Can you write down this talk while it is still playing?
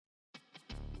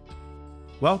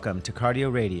Welcome to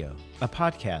Cardio Radio, a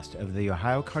podcast of the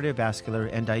Ohio Cardiovascular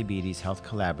and Diabetes Health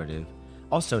Collaborative,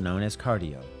 also known as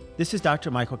Cardio. This is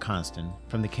Dr. Michael Constant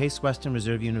from the Case Western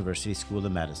Reserve University School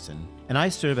of Medicine, and I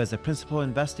serve as the principal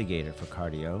investigator for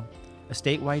Cardio, a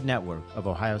statewide network of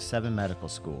Ohio's 7 medical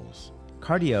schools.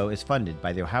 Cardio is funded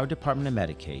by the Ohio Department of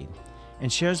Medicaid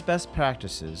and shares best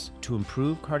practices to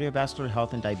improve cardiovascular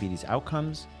health and diabetes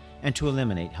outcomes and to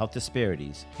eliminate health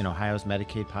disparities in Ohio's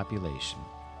Medicaid population.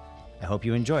 I hope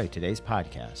you enjoy today's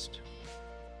podcast.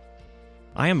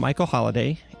 I am Michael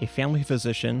Holliday, a family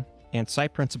physician and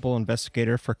site principal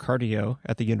investigator for Cardio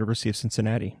at the University of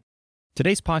Cincinnati.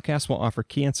 Today's podcast will offer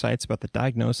key insights about the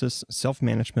diagnosis,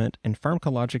 self-management, and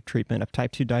pharmacologic treatment of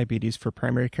type 2 diabetes for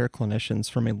primary care clinicians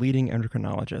from a leading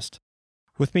endocrinologist.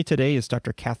 With me today is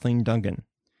Dr. Kathleen Dungan.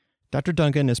 Dr.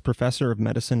 Dungan is professor of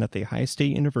medicine at The Ohio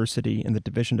State University in the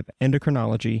Division of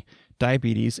Endocrinology,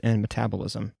 Diabetes, and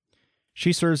Metabolism.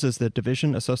 She serves as the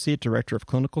Division Associate Director of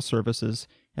Clinical Services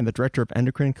and the Director of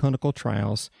Endocrine Clinical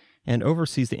Trials and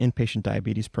oversees the inpatient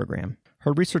diabetes program.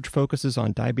 Her research focuses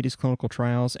on diabetes clinical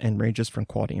trials and ranges from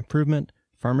quality improvement,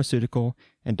 pharmaceutical,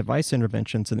 and device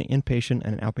interventions in the inpatient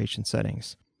and outpatient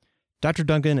settings. Dr.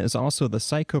 Dungan is also the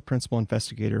site co-principal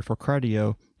investigator for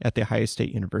Cardio at The Ohio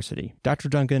State University. Dr.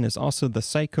 Dungan is also the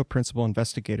site co-principal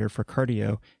investigator for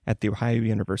Cardio at The Ohio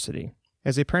University.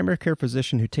 As a primary care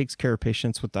physician who takes care of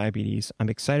patients with diabetes, I'm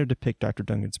excited to pick Dr.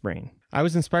 Dungan's brain. I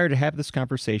was inspired to have this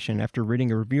conversation after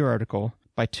reading a review article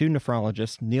by 2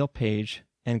 nephrologists, Neil Page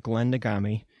and Glenn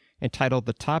Nagami, entitled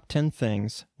The Top 10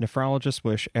 Things Nephrologists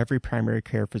Wish Every Primary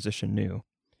Care Physician Knew.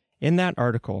 In that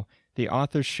article, the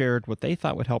authors shared what they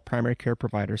thought would help primary care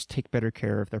providers take better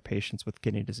care of their patients with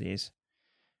kidney disease.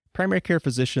 Primary care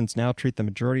physicians now treat the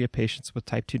majority of patients with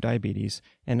type 2 diabetes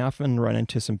and often run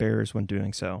into some barriers when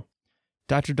doing so.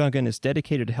 Dr. Dungan is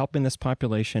dedicated to helping this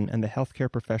population and the healthcare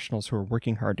professionals who are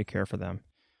working hard to care for them.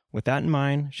 With that in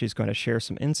mind, she's going to share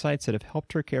some insights that have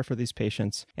helped her care for these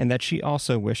patients and that she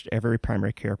also wished every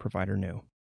primary care provider knew.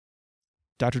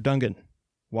 Dr. Dungan,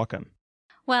 welcome.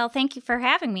 Well, thank you for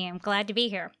having me. I'm glad to be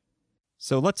here.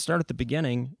 So let's start at the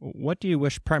beginning. What do you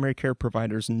wish primary care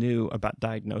providers knew about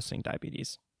diagnosing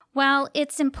diabetes? Well,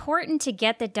 it's important to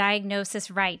get the diagnosis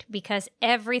right because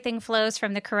everything flows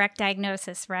from the correct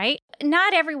diagnosis, right?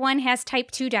 Not everyone has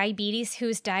type 2 diabetes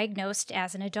who's diagnosed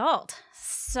as an adult.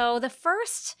 So the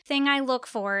first thing I look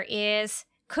for is,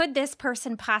 could this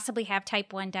person possibly have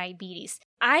type 1 diabetes?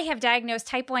 I have diagnosed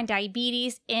type 1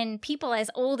 diabetes in people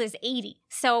as old as 80.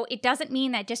 So it doesn't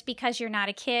mean that just because you're not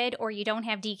a kid or you don't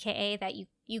have DKA that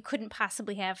you couldn't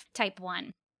possibly have type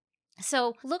 1.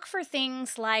 So look for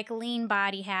things like lean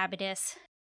body habitus,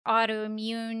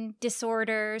 autoimmune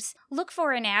disorders. Look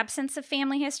for an absence of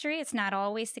family history. It's not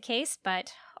always the case,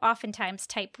 but oftentimes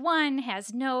type 1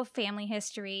 has no family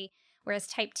history, whereas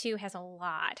type 2 has a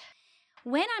lot.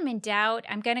 When I'm in doubt,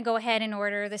 I'm going to go ahead and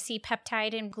order the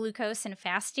C-peptide and glucose in a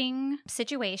fasting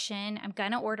situation. I'm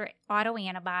going to order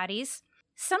autoantibodies.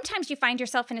 Sometimes you find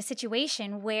yourself in a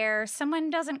situation where someone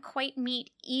doesn't quite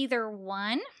meet either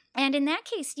one. And in that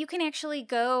case, you can actually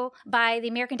go by the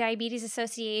American Diabetes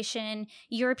Association,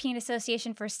 European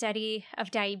Association for Study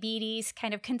of Diabetes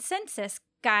kind of consensus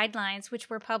guidelines, which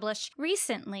were published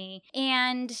recently.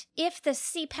 And if the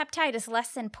C-peptide is less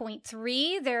than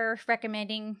 0.3, they're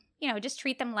recommending, just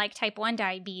treat them like type 1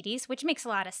 diabetes, which makes a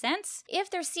lot of sense. If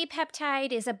their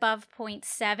C-peptide is above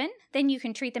 0.7, then you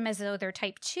can treat them as though they're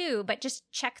type 2, but just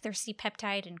check their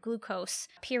C-peptide and glucose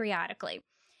periodically.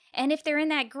 And if they're in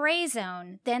that gray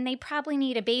zone, then they probably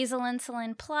need a basal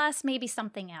insulin plus maybe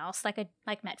something else, like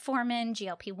metformin,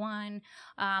 GLP-1,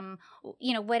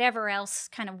 whatever else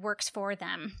kind of works for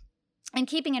them. And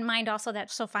keeping in mind also that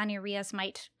sulfonylureas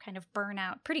might kind of burn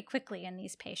out pretty quickly in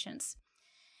these patients.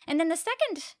 And then the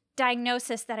second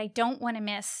diagnosis that I don't want to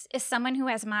miss is someone who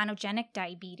has monogenic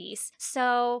diabetes.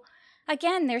 So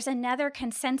again, there's another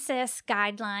consensus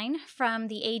guideline from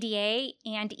the ADA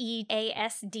and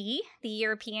EASD, the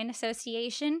European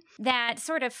Association, that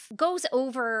sort of goes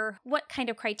over what kind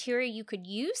of criteria you could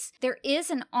use. There is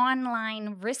an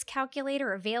online risk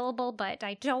calculator available, but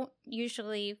I don't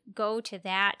usually go to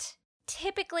that.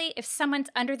 Typically, if someone's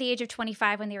under the age of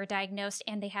 25 when they were diagnosed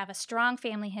and they have a strong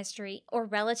family history or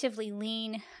relatively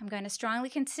lean, I'm going to strongly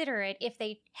consider it if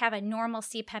they have a normal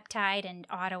C-peptide and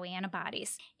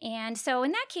autoantibodies. And so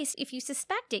in that case, if you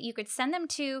suspect it, you could send them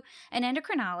to an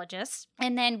endocrinologist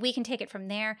and then we can take it from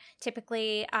there.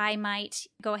 Typically, I might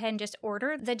go ahead and just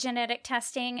order the genetic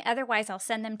testing. Otherwise, I'll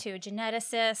send them to a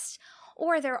geneticist,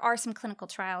 or there are some clinical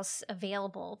trials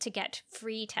available to get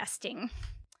free testing.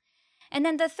 And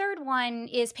then the third one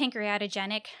is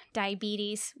pancreatogenic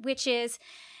diabetes, which is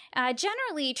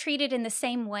generally treated in the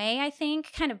same way, I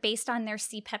think, kind of based on their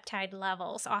C-peptide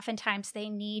levels. Oftentimes they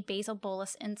need basal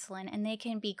bolus insulin, and they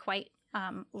can be quite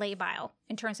labile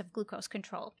in terms of glucose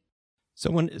control.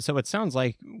 So it sounds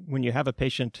like when you have a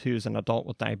patient who's an adult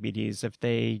with diabetes, if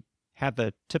they have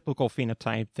the typical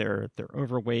phenotype, they're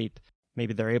overweight,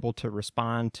 maybe they're able to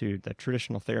respond to the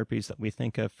traditional therapies that we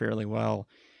think of fairly well,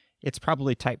 it's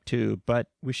probably type 2, but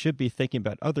we should be thinking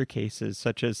about other cases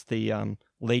such as the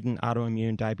latent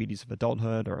autoimmune diabetes of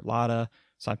adulthood, or LADA,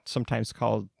 sometimes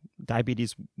called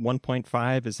diabetes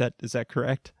 1.5. Is that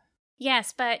correct?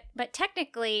 Yes, but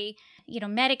technically,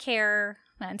 Medicare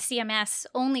and CMS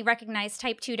only recognize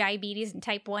type 2 diabetes and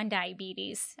type 1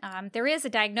 diabetes. There is a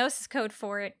diagnosis code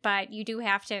for it, but you do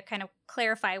have to kind of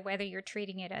clarify whether you're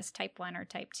treating it as type 1 or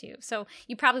type 2. So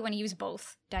you probably want to use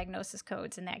both diagnosis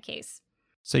codes in that case.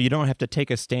 So you don't have to take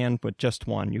a stand with just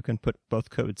one. You can put both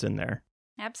codes in there.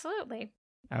 Absolutely.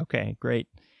 Okay, great.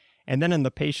 And then in the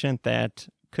patient that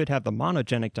could have the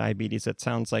monogenic diabetes, it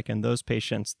sounds like in those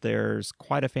patients, there's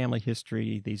quite a family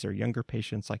history. These are younger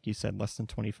patients, like you said, less than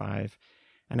 25.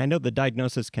 And I know the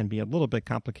diagnosis can be a little bit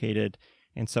complicated.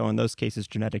 And so in those cases,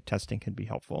 genetic testing can be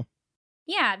helpful.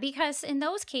 Yeah, because in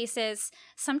those cases,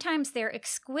 sometimes they're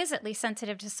exquisitely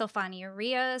sensitive to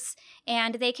sulfonylureas,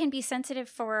 and they can be sensitive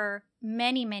for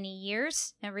many, many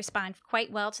years and respond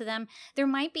quite well to them. There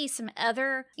might be some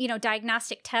other,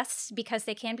 diagnostic tests because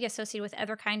they can be associated with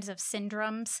other kinds of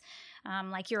syndromes,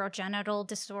 like urogenital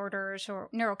disorders or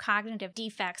neurocognitive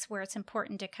defects, where it's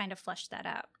important to kind of flesh that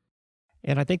out.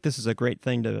 And I think this is a great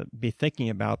thing to be thinking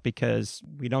about, because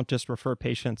we don't just refer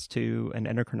patients to an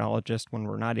endocrinologist when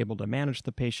we're not able to manage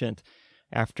the patient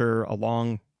after a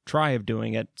long try of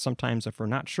doing it. Sometimes if we're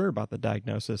not sure about the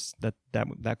diagnosis,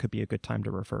 that could be a good time to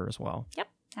refer as well. Yep,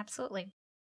 absolutely.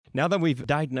 Now that we've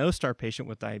diagnosed our patient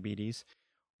with diabetes,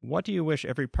 what do you wish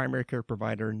every primary care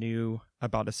provider knew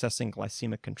about assessing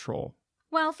glycemic control?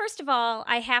 Well, first of all,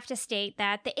 I have to state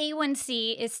that the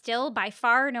A1C is still by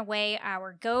far and away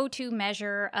our go-to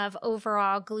measure of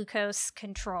overall glucose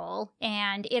control,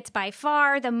 and it's by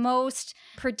far the most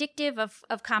predictive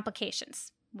of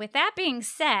complications. With that being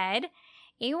said,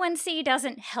 A1C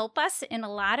doesn't help us in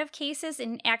a lot of cases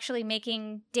in actually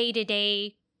making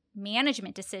day-to-day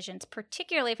management decisions,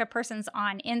 particularly if a person's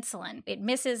on insulin. It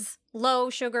misses low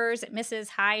sugars, it misses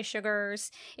high sugars.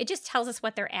 It just tells us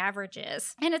what their average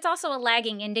is. And it's also a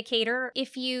lagging indicator.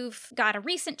 If you've got a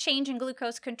recent change in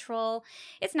glucose control,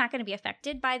 it's not going to be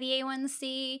affected by the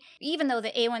A1C. Even though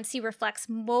the A1C reflects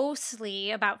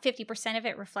mostly, about 50% of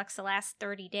it reflects the last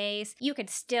 30 days, you could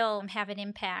still have an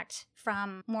impact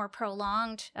from more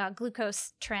prolonged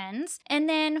glucose trends. And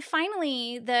then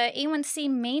finally, the A1C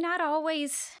may not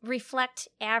always reflect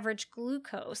average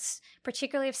glucose,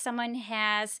 particularly if someone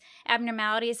has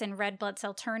abnormalities in red blood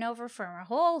cell turnover for a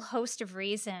whole host of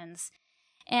reasons.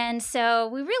 And so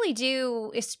we really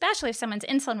do, especially if someone's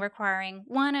insulin requiring,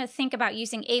 want to think about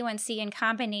using A1C in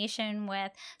combination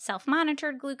with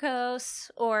self-monitored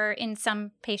glucose, or in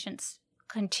some patients,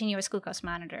 continuous glucose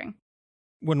monitoring.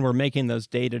 When we're making those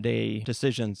day-to-day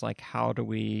decisions, like how do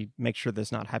we make sure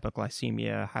there's not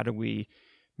hypoglycemia? How do we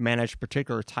manage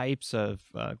particular types of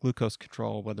glucose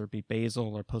control, whether it be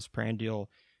basal or postprandial?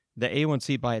 The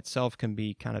A1C by itself can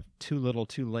be kind of too little,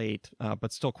 too late,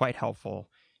 but still quite helpful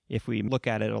if we look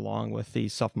at it along with the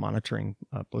self-monitoring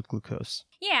blood glucose.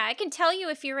 Yeah, I can tell you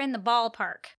if you're in the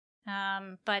ballpark,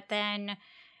 but then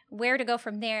where to go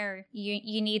from there,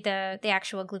 you need the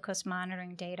actual glucose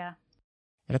monitoring data.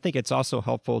 And I think it's also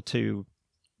helpful to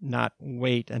not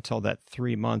wait until that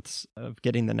 3 months of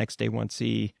getting the next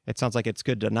A1C. It sounds like it's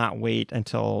good to not wait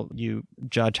until you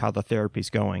judge how the therapy's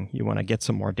going. You want to get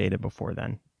some more data before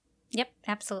then. Yep,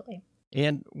 absolutely.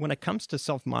 And when it comes to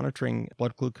self-monitoring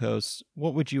blood glucose,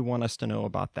 what would you want us to know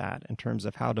about that in terms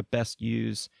of how to best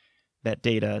use that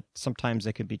data? Sometimes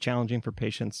it can be challenging for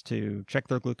patients to check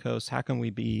their glucose. How can we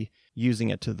be using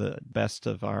it to the best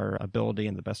of our ability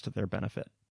and the best of their benefit?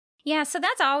 Yeah, so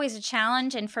that's always a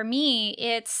challenge. And for me,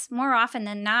 it's more often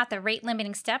than not the rate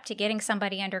limiting step to getting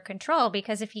somebody under control,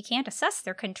 because if you can't assess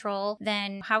their control,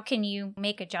 then how can you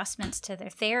make adjustments to their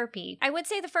therapy? I would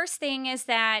say the first thing is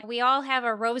that we all have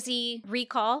a rosy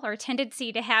recall, or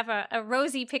tendency to have a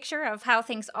rosy picture of how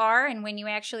things are. And when you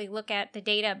actually look at the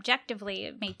data objectively,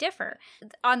 it may differ.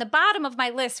 On the bottom of my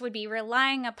list would be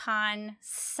relying upon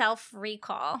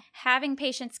self-recall, having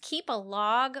patients keep a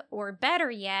log, or better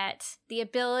yet, the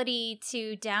ability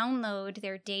to download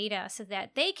their data so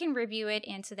that they can review it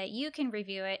and so that you can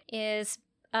review it, is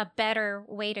a better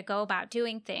way to go about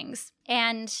doing things.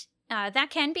 And That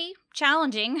can be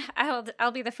challenging.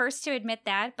 I'll be the first to admit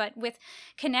that. But with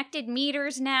connected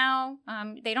meters now,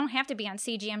 they don't have to be on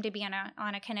CGM to be on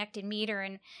a connected meter,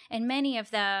 and many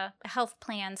of the health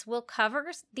plans will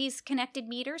cover these connected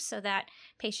meters so that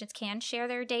patients can share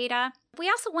their data. We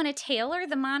also want to tailor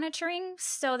the monitoring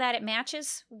so that it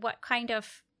matches what kind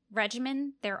of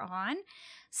regimen they're on.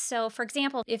 So, for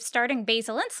example, if starting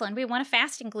basal insulin, we want a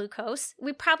fasting glucose.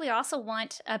 We probably also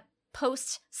want a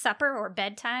post-supper or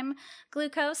bedtime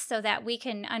glucose so that we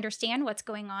can understand what's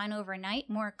going on overnight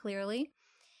more clearly.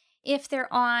 If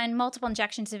they're on multiple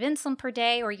injections of insulin per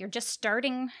day, or you're just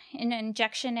starting an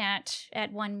injection at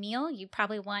one meal, you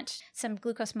probably want some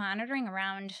glucose monitoring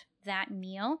around that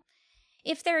meal.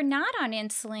 If they're not on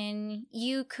insulin,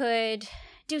 you could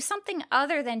do something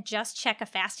other than just check a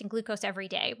fasting glucose every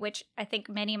day, which I think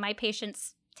many of my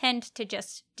patients tend to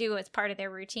just do as part of their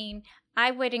routine.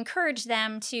 I would encourage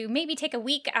them to maybe take a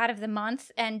week out of the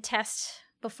month and test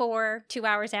before, 2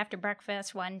 hours after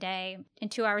breakfast one day,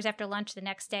 and 2 hours after lunch the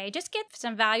next day. Just get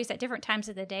some values at different times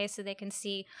of the day so they can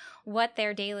see what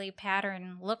their daily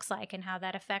pattern looks like and how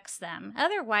that affects them.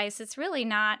 Otherwise, it's really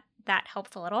not that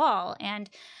helpful at all. And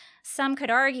some could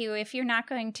argue if you're not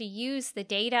going to use the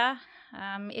data,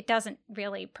 it doesn't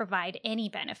really provide any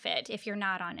benefit if you're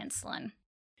not on insulin.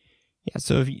 Yeah,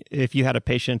 so if you had a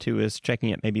patient who is checking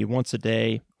it maybe once a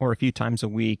day or a few times a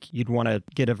week, you'd want to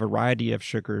get a variety of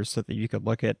sugars so that you could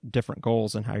look at different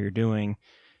goals and how you're doing,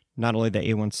 not only the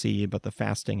A1C, but the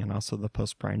fasting and also the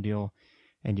postprandial.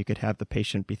 And you could have the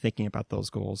patient be thinking about those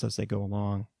goals as they go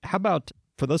along. How about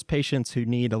for those patients who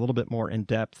need a little bit more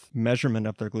in-depth measurement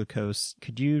of their glucose,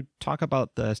 could you talk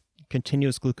about the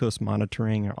continuous glucose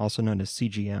monitoring, or also known as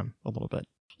CGM, a little bit?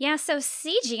 Yeah, so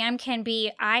CGM can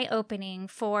be eye-opening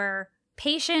for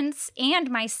patients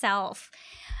and myself.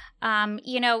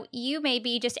 You may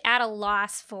be just at a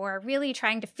loss for really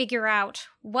trying to figure out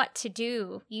what to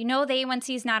do. You know the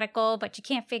A1C is not a goal, but you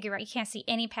can't see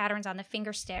any patterns on the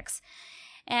finger sticks.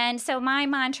 And so my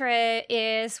mantra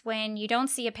is, when you don't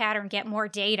see a pattern, get more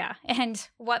data. And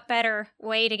what better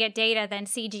way to get data than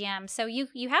CGM? So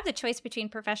you have the choice between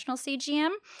professional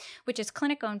CGM, which is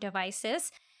clinic-owned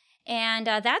devices, and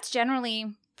that's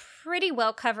generally pretty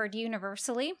well covered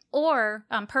universally, or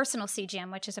personal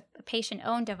CGM, which is a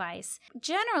patient-owned device.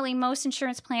 Generally, most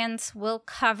insurance plans will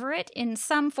cover it in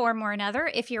some form or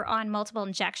another if you're on multiple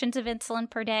injections of insulin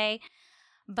per day,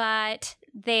 but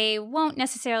they won't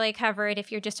necessarily cover it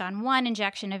if you're just on one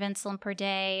injection of insulin per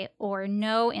day or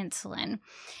no insulin,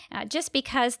 just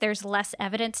because there's less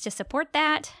evidence to support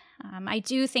that. I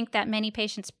do think that many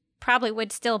patients probably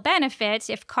would still benefit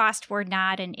if cost were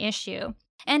not an issue.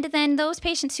 And then those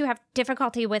patients who have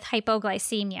difficulty with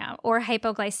hypoglycemia or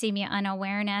hypoglycemia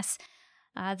unawareness,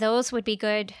 those would be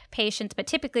good patients, but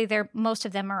typically most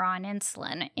of them are on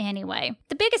insulin anyway.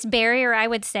 The biggest barrier, I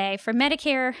would say, for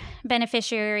Medicare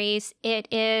beneficiaries,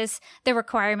 it is the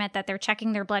requirement that they're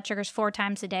checking their blood sugars 4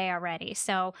 times a day already.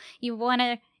 So you want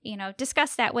to,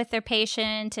 discuss that with their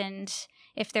patient, and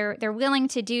if they're willing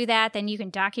to do that, then you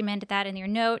can document that in your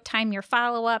note, time your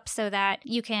follow-up so that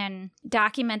you can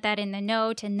document that in the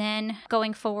note and then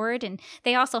going forward. And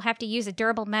they also have to use a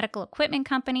durable medical equipment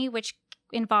company, which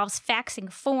involves faxing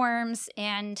forms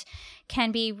and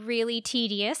can be really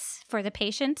tedious for the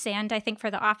patients and I think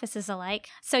for the offices alike.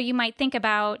 So you might think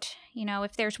about,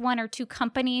 if there's 1 or 2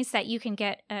 companies that you can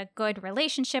get a good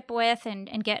relationship with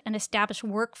and get an established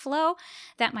workflow,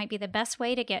 that might be the best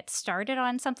way to get started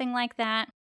on something like that.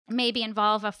 Maybe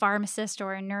involve a pharmacist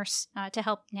or a nurse to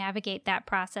help navigate that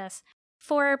process.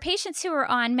 For patients who are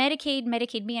on Medicaid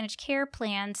managed care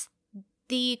plans,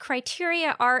 the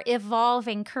criteria are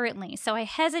evolving currently, so I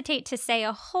hesitate to say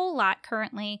a whole lot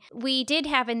currently. We did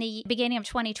have in the beginning of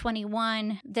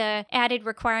 2021 the added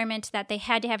requirement that they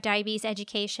had to have diabetes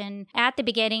education at the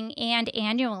beginning and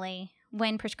annually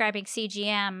when prescribing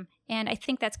CGM, and I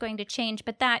think that's going to change,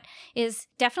 but that is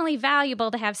definitely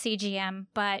valuable to have CGM,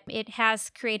 but it has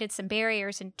created some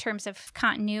barriers in terms of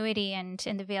continuity and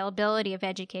the availability of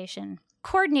education.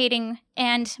 Coordinating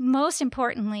and, most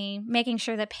importantly, making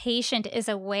sure the patient is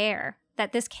aware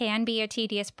that this can be a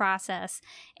tedious process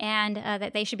and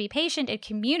that they should be patient and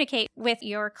communicate with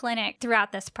your clinic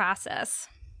throughout this process.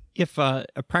 If a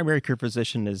primary care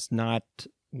physician is not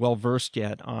well-versed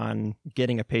yet on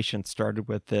getting a patient started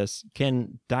with this,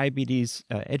 can diabetes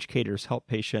educators help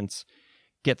patients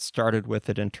get started with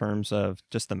it in terms of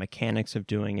just the mechanics of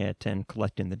doing it and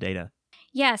collecting the data?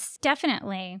 Yes,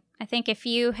 definitely. I think if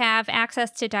you have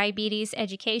access to diabetes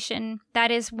education, that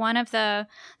is one of the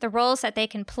roles that they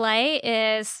can play,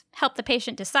 is help the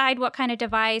patient decide what kind of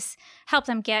device, help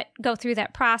them go through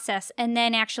that process, and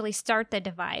then actually start the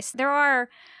device. There are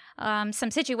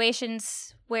some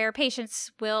situations where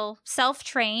patients will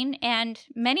self-train, and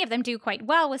many of them do quite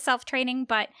well with self-training,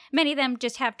 but many of them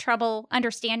just have trouble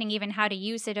understanding even how to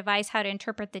use the device, how to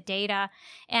interpret the data,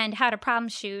 and how to problem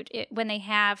shoot it when they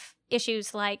have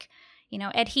issues like,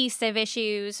 adhesive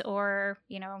issues or,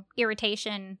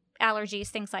 irritation, allergies,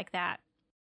 things like that.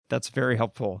 That's very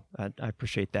helpful. I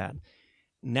appreciate that.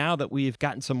 Now that we've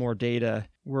gotten some more data,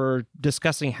 we're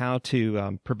discussing how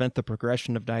to prevent the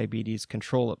progression of diabetes,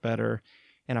 control it better.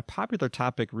 And a popular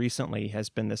topic recently has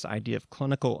been this idea of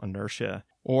clinical inertia,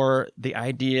 or the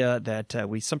idea that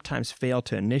we sometimes fail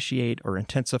to initiate or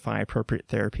intensify appropriate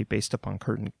therapy based upon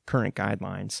current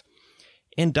guidelines.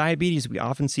 In diabetes, we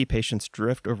often see patients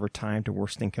drift over time to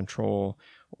worsening control.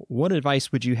 What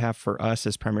advice would you have for us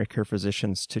as primary care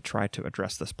physicians to try to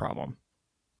address this problem?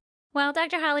 Well,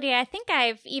 Dr. Holliday, I think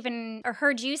I've even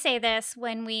heard you say this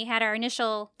when we had our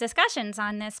initial discussions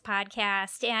on this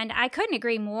podcast, and I couldn't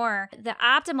agree more. The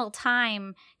optimal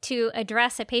time to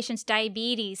address a patient's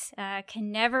diabetes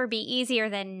can never be easier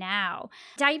than now.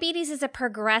 Diabetes is a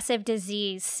progressive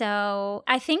disease, so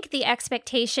I think the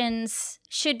expectations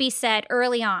should be set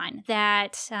early on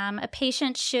that a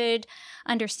patient should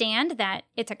understand that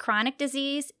it's a chronic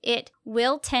disease. It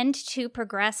will tend to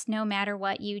progress no matter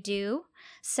what you do.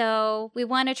 So we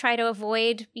want to try to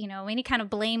avoid, any kind of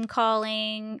blame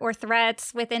calling or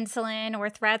threats with insulin or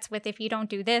threats with if you don't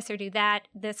do this or do that,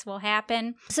 this will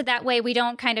happen. So that way we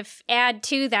don't kind of add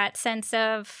to that sense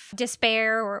of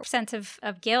despair or sense of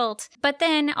guilt. But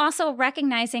then also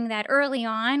recognizing that early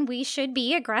on we should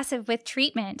be aggressive with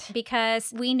treatment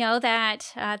because we know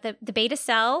that the beta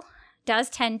cell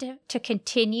does tend to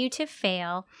continue to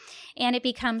fail, and it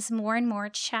becomes more and more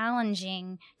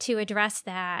challenging to address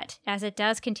that as it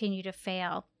does continue to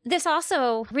fail. This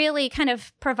also really kind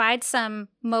of provides some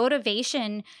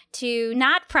motivation to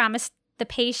not promise the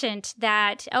patient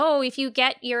that, if you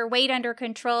get your weight under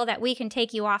control, that we can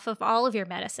take you off of all of your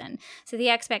medicine. So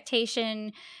the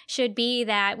expectation should be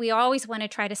that we always want to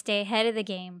try to stay ahead of the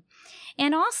game.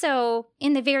 And also,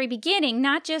 in the very beginning,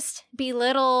 not just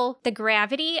belittle the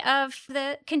gravity of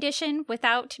the condition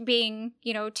without being,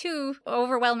 too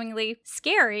overwhelmingly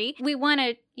scary. We want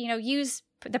to, use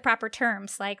the proper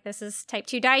terms like this is type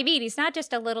 2 diabetes, not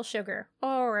just a little sugar,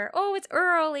 or, it's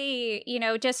early,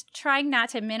 just trying not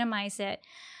to minimize it.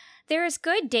 There is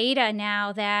good data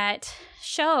now that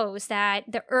shows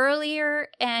that the earlier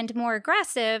and more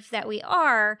aggressive that we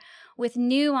are with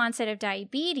new onset of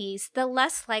diabetes, the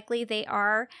less likely they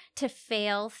are to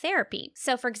fail therapy.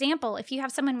 So, for example, if you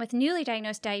have someone with newly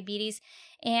diagnosed diabetes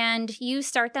and you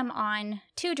start them on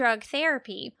 2-drug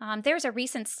therapy, there's a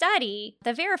recent study,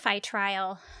 the Verify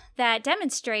trial, that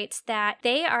demonstrates that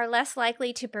they are less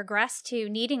likely to progress to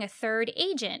needing a third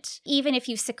agent, even if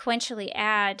you sequentially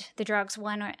add the drugs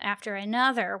one after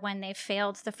another when they've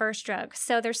failed the first drug.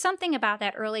 So there's something about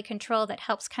that early control that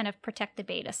helps kind of protect the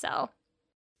beta cell.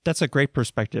 That's a great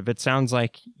perspective. It sounds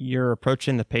like you're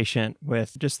approaching the patient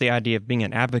with just the idea of being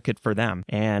an advocate for them,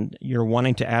 and you're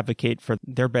wanting to advocate for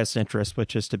their best interest,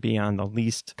 which is to be on the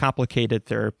least complicated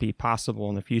therapy possible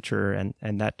in the future,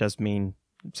 and that does mean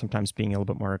sometimes being a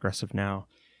little bit more aggressive now.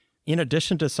 In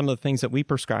addition to some of the things that we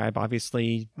prescribe,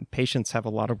 obviously, patients have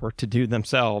a lot of work to do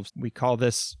themselves. We call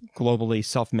this globally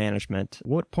self-management.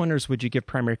 What pointers would you give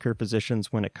primary care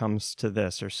physicians when it comes to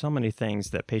this? There's so many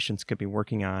things that patients could be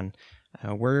working on.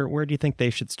 Where do you think they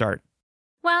should start?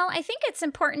 Well, I think it's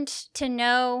important to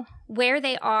know where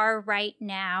they are right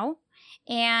now.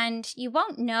 And you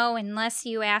won't know unless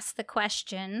you ask the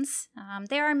questions.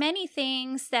 There are many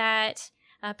things that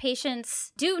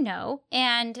patients do know,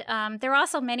 and there are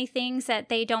also many things that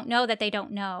they don't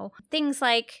know. Things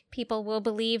like people will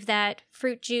believe that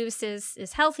fruit juice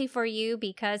is healthy for you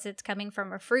because it's coming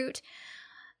from a fruit,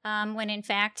 when in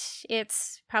fact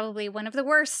it's probably one of the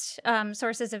worst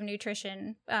sources of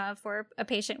nutrition for a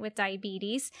patient with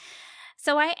diabetes.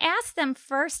 So I asked them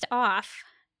first off,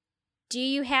 do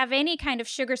you have any kind of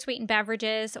sugar-sweetened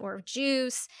beverages or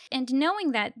juice? And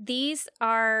knowing that these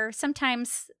are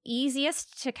sometimes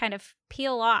easiest to kind of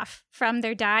peel off from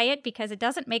their diet because it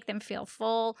doesn't make them feel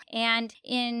full. And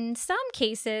in some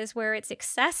cases where it's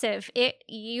excessive,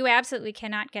 you absolutely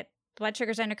cannot get blood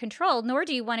sugars under control, nor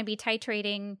do you want to be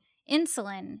titrating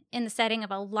insulin in the setting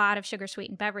of a lot of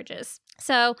sugar-sweetened beverages.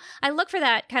 So I look for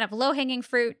that kind of low-hanging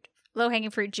fruit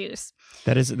juice.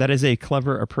 That is a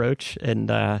clever approach,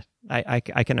 and I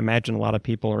can imagine a lot of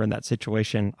people are in that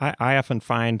situation. I often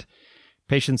find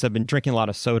patients have been drinking a lot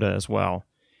of soda as well,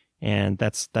 and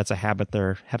that's a habit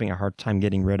they're having a hard time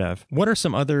getting rid of. What are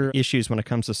some other issues when it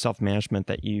comes to self-management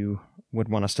that you would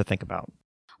want us to think about?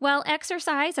 Well,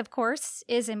 exercise, of course,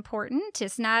 is important.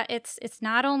 It's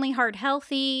not only heart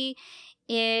healthy,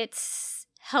 it's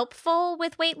helpful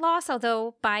with weight loss,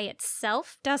 although by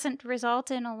itself doesn't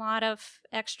result in a lot of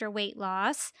extra weight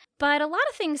loss. But a lot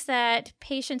of things that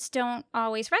patients don't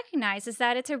always recognize is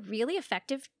that it's a really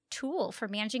effective tool for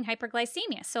managing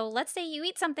hyperglycemia. So let's say you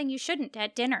eat something you shouldn't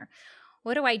at dinner.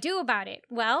 What do I do about it?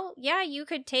 Well, yeah, you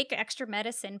could take extra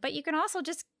medicine, but you can also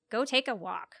just go take a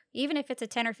walk. Even if it's a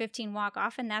 10 or 15 walk,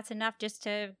 often that's enough just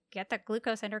to get the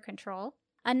glucose under control.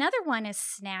 Another one is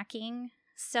snacking.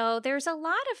 So there's a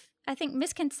lot of, I think,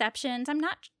 misconceptions. I'm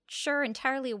not sure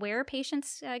entirely where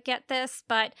patients get this,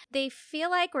 but they feel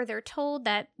like, or they're told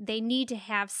that they need to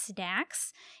have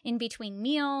snacks in between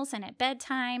meals and at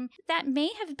bedtime. That may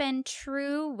have been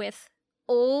true with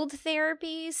old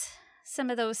therapies, some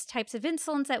of those types of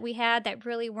insulins that we had that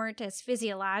really weren't as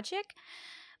physiologic.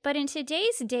 But in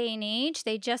today's day and age,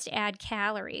 they just add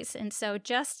calories. And so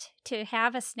just to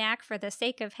have a snack for the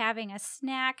sake of having a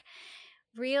snack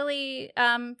really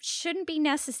shouldn't be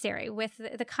necessary with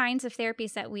the kinds of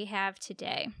therapies that we have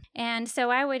today. And so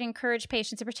I would encourage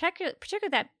patients, particularly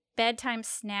that bedtime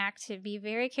snack, to be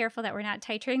very careful that we're not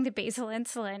titrating the basal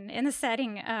insulin in the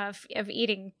setting of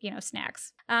eating,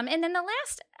 snacks. And then the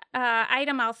last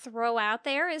item I'll throw out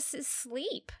there is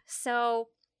sleep. So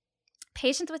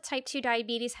patients with type 2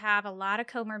 diabetes have a lot of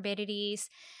comorbidities.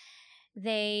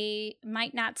 They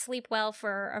might not sleep well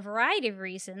for a variety of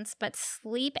reasons, but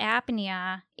sleep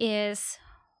apnea is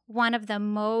one of the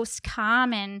most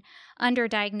common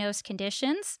underdiagnosed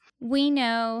conditions. We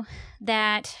know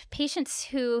that patients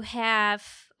who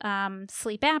have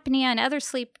sleep apnea and other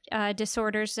sleep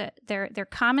disorders, they're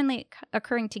commonly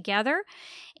occurring together,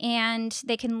 and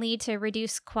they can lead to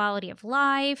reduced quality of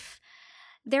life.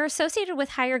 They're associated with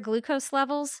higher glucose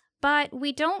levels, but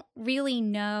we don't really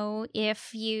know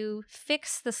if you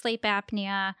fix the sleep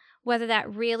apnea, whether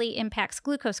that really impacts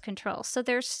glucose control. So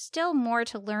there's still more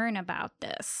to learn about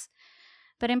this,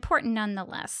 but important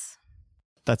nonetheless.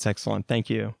 That's excellent. Thank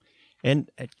you. And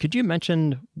could you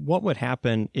mention what would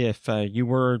happen if you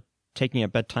were taking a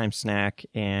bedtime snack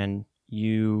and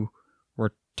you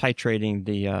were titrating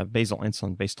the basal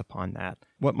insulin based upon that?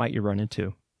 What might you run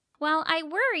into? Well, I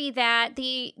worry that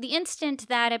the instant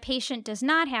that a patient does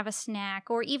not have a snack,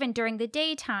 or even during the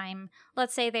daytime,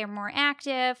 let's say they're more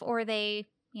active or they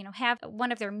have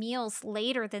one of their meals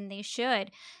later than they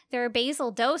should, their basal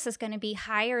dose is going to be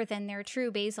higher than their true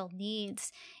basal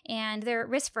needs, and they're at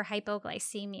risk for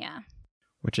hypoglycemia.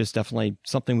 Which is definitely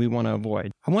something we want to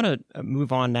avoid. I want to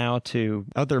move on now to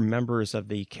other members of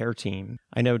the care team.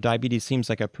 I know diabetes seems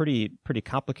like a pretty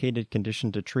complicated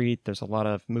condition to treat. There's a lot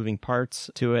of moving parts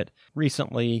to it.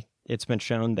 Recently, it's been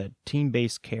shown that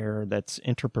team-based care that's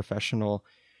interprofessional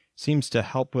seems to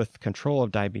help with control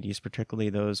of diabetes, particularly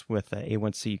those with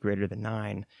A1C greater than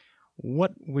 9.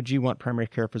 What would you want primary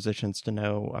care physicians to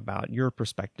know about your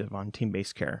perspective on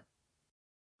team-based care?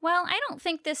 Well, I don't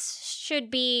think this should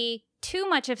be too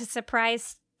much of a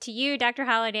surprise to you, Dr.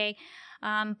 Holliday,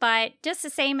 but just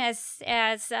the same as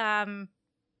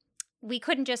we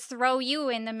couldn't just throw you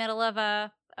in the middle of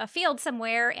a field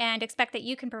somewhere and expect that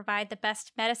you can provide the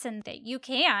best medicine that you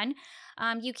can.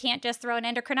 You can't just throw an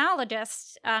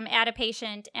endocrinologist at a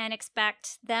patient and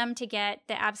expect them to get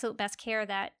the absolute best care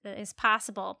that is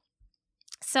possible.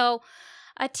 So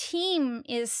a team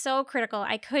is so critical.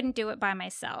 I couldn't do it by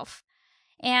myself.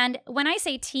 And when I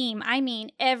say team, I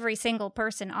mean every single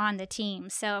person on the team.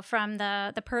 So from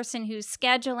the person who's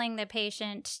scheduling the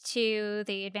patient to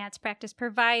the advanced practice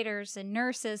providers, the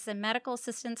nurses, the medical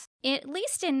assistants. At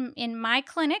least in my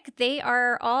clinic, they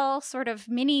are all sort of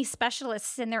mini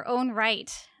specialists in their own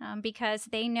right because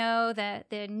they know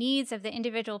the needs of the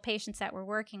individual patients that we're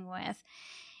working with.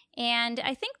 And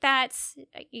I think that's,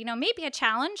 maybe a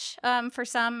challenge for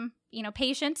some,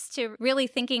 patients to really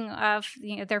thinking of,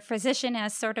 their physician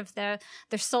as sort of their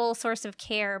sole source of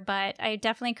care. But I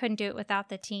definitely couldn't do it without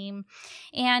the team.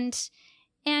 And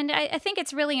I think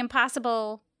it's really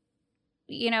impossible,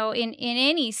 in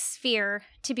any sphere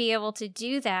to be able to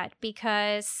do that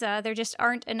because there just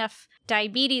aren't enough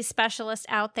diabetes specialists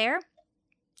out there.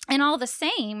 And all the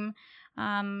same,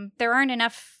 there aren't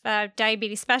enough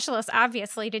diabetes specialists,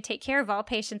 obviously, to take care of all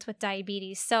patients with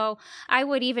diabetes. So I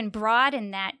would even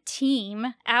broaden that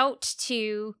team out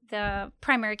to the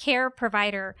primary care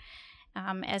provider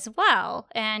as well.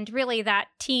 And really that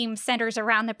team centers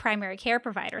around the primary care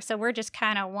provider. So we're just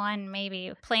kind of one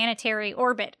maybe planetary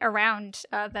orbit around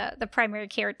the primary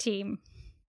care team.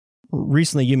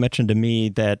 Recently, you mentioned to me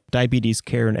that diabetes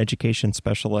care and education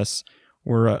specialists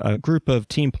were a group of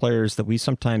team players that we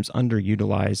sometimes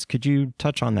underutilize. Could you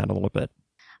touch on that a little bit?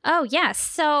 Oh, yes.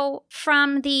 So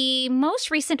from the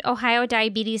most recent Ohio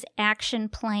Diabetes Action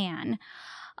Plan,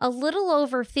 a little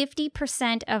over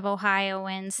 50% of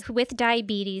Ohioans with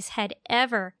diabetes had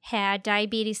ever had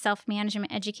diabetes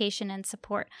self-management education and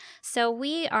support. So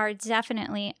we are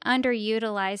definitely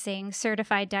underutilizing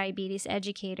certified diabetes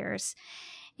educators.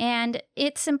 And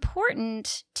it's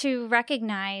important to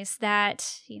recognize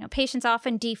that, patients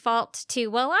often default to,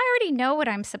 well, I already know what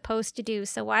I'm supposed to do,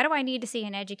 so why do I need to see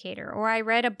an educator? Or I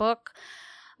read a book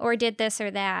or did this or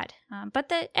that. But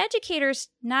the educators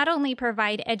not only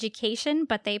provide education,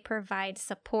 but they provide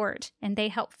support, and they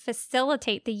help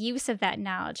facilitate the use of that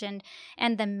knowledge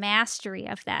and the mastery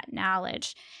of that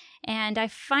knowledge. And I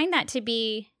find that to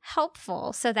be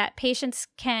helpful so that patients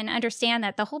can understand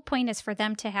that the whole point is for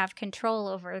them to have control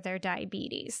over their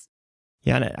diabetes.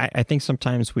 Yeah, and I think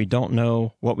sometimes we don't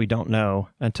know what we don't know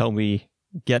until we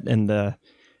get in the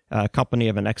company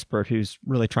of an expert who's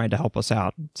really trying to help us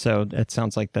out. So it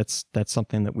sounds like that's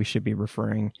something that we should be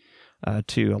referring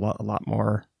to a lot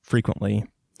more frequently.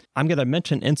 I'm going to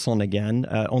mention insulin again,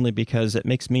 only because it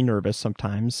makes me nervous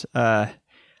sometimes.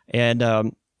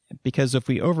 Because if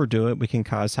we overdo it, we can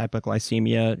cause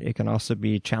hypoglycemia. It can also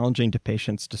be challenging to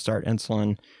patients to start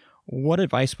insulin. What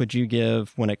advice would you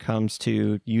give when it comes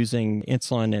to using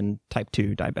insulin in type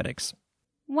 2 diabetics?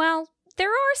 Well,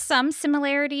 there are some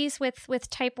similarities with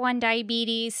type 1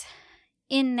 diabetes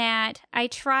in that I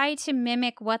try to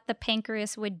mimic what the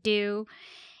pancreas would do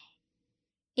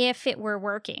if it were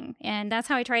working. And that's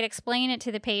how I try to explain it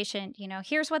to the patient.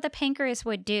 Here's what the pancreas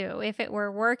would do if it were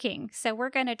working. So we're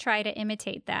going to try to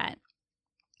imitate that.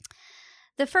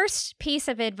 The first piece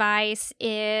of advice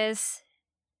is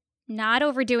not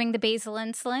overdoing the basal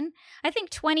insulin. I think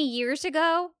 20 years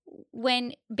ago,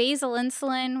 when basal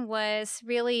insulin was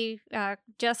really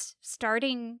just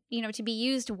starting, to be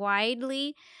used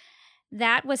widely,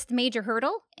 that was the major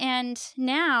hurdle. And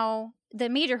now the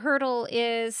major hurdle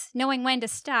is knowing when to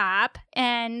stop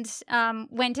and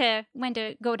when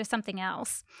to go to something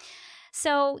else.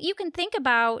 So you can think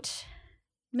about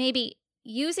maybe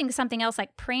using something else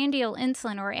like prandial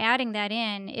insulin or adding that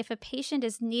in if a patient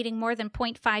is needing more than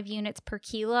 0.5 units per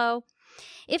kilo.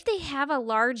 If they have a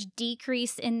large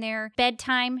decrease in their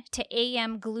bedtime to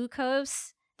AM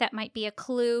glucose, that might be a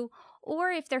clue.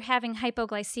 Or if they're having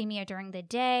hypoglycemia during the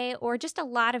day or just a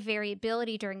lot of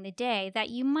variability during the day, that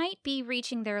you might be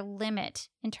reaching their limit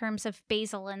in terms of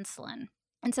basal insulin.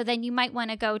 And so then you might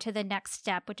want to go to the next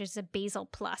step, which is a basal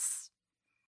plus.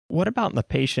 What about the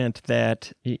patient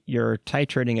that you're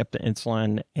titrating up the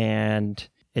insulin and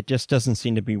it just doesn't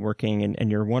seem to be working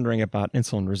and you're wondering about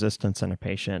insulin resistance in a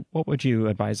patient? What would you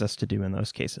advise us to do in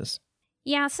those cases?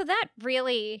 Yeah, so that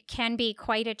really can be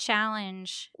quite a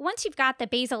challenge. Once you've got the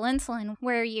basal insulin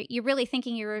where you're really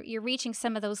thinking you're reaching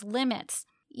some of those limits,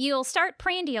 you'll start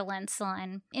prandial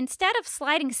insulin. Instead of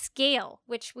sliding scale,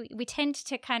 which we tend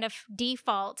to kind of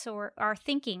default or are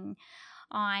thinking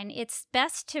on, it's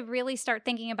best to really start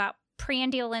thinking about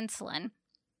prandial insulin.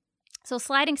 So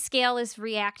sliding scale is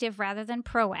reactive rather than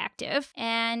proactive,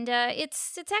 and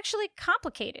it's actually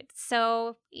complicated.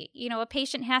 So, a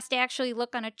patient has to actually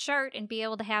look on a chart and be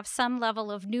able to have some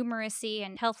level of numeracy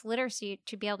and health literacy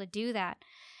to be able to do that.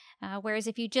 Whereas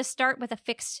if you just start with a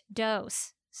fixed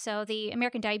dose, so the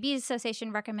American Diabetes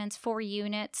Association recommends 4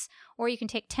 units, or you can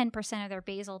take 10% of their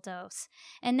basal dose,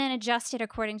 and then adjust it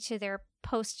according to their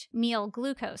post-meal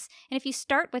glucose. And if you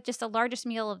start with just the largest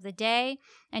meal of the day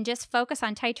and just focus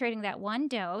on titrating that one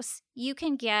dose, you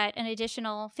can get an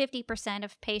additional 50%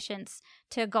 of patients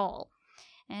to goal.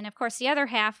 And of course, the other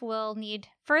half will need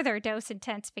further dose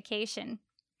intensification.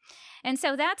 And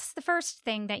so that's the first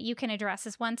thing that you can address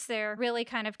is once they're really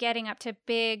kind of getting up to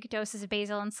big doses of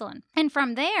basal insulin. And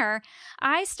from there,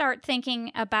 I start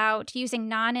thinking about using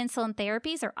non-insulin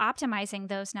therapies or optimizing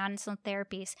those non-insulin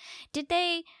therapies. Did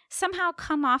they somehow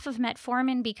come off of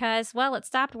metformin because, well, it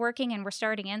stopped working and we're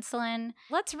starting insulin?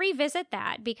 Let's revisit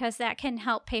that because that can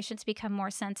help patients become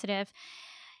more sensitive.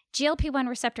 GLP-1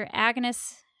 receptor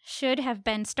agonists should have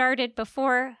been started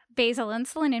before basal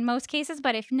insulin in most cases,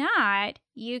 but if not,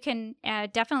 you can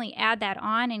definitely add that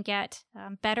on and get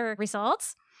better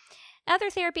results. Other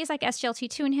therapies like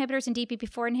SGLT2 inhibitors and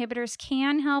DPP4 inhibitors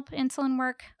can help insulin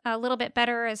work a little bit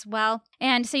better as well,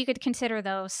 and so you could consider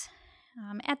those.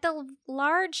 At the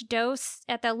large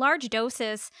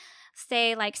doses,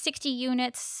 say like 60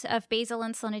 units of basal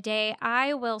insulin a day,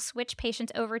 I will switch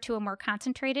patients over to a more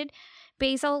concentrated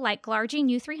basal like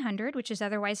Glargine U300, which is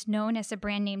otherwise known as the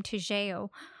brand name Toujeo,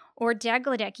 or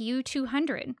Degludec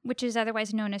U200, which is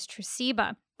otherwise known as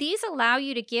Tresiba. These allow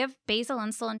you to give basal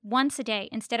insulin once a day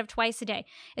instead of twice a day.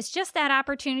 It's just that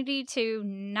opportunity to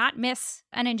not miss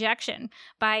an injection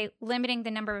by limiting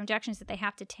the number of injections that they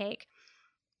have to take.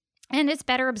 And it's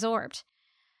better absorbed.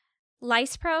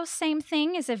 Lispro, same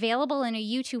thing, is available in a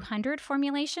U200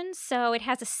 formulation, so it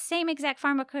has the same exact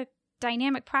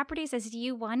pharmacodynamic properties as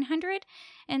U100,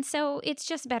 and so it's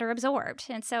just better absorbed,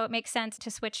 and so it makes sense to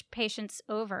switch patients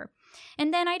over.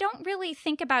 And then I don't really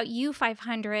think about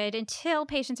U500 until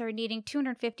patients are needing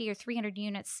 250 or 300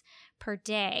 units per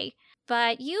day,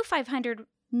 but U500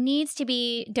 needs to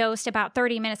be dosed about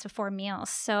 30 minutes before meals.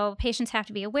 So patients have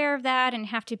to be aware of that and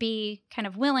have to be kind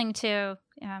of willing to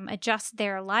adjust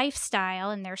their lifestyle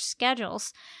and their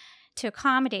schedules to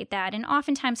accommodate that. And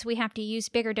oftentimes we have to use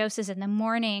bigger doses in the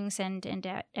mornings and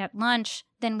at lunch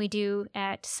than we do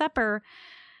at supper,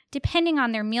 depending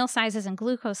on their meal sizes and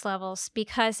glucose levels,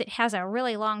 because it has a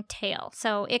really long tail.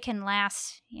 So it can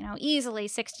last, easily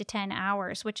 6 to 10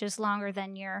 hours, which is longer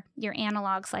than your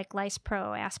analogs like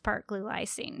Lispro, Aspart,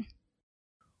 Glulisine.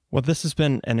 Well, this has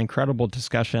been an incredible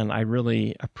discussion. I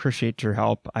really appreciate your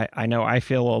help. I know I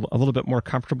feel a little bit more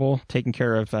comfortable taking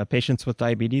care of patients with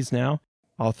diabetes now.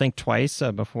 I'll think twice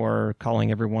before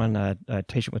calling everyone a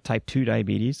patient with type 2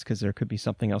 diabetes, because there could be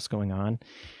something else going on.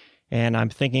 And I'm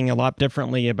thinking a lot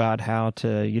differently about how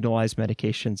to utilize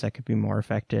medications that could be more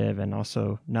effective, and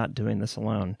also not doing this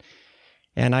alone.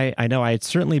 And I know I'd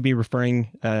certainly be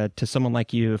referring to someone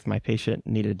like you if my patient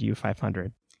needed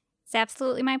U500. It's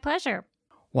absolutely my pleasure.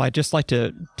 Well, I'd just like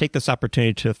to take this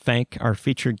opportunity to thank our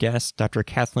featured guest, Dr.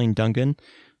 Kathleen Dungan,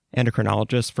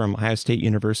 endocrinologist from Ohio State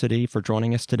University, for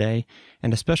joining us today.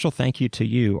 And a special thank you to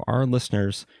you, our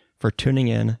listeners, for tuning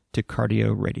in to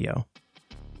Cardio Radio.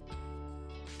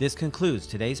 This concludes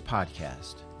today's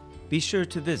podcast. Be sure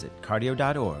to visit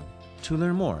cardio.org to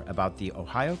learn more about the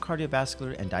Ohio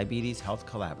Cardiovascular and Diabetes Health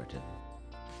Collaborative.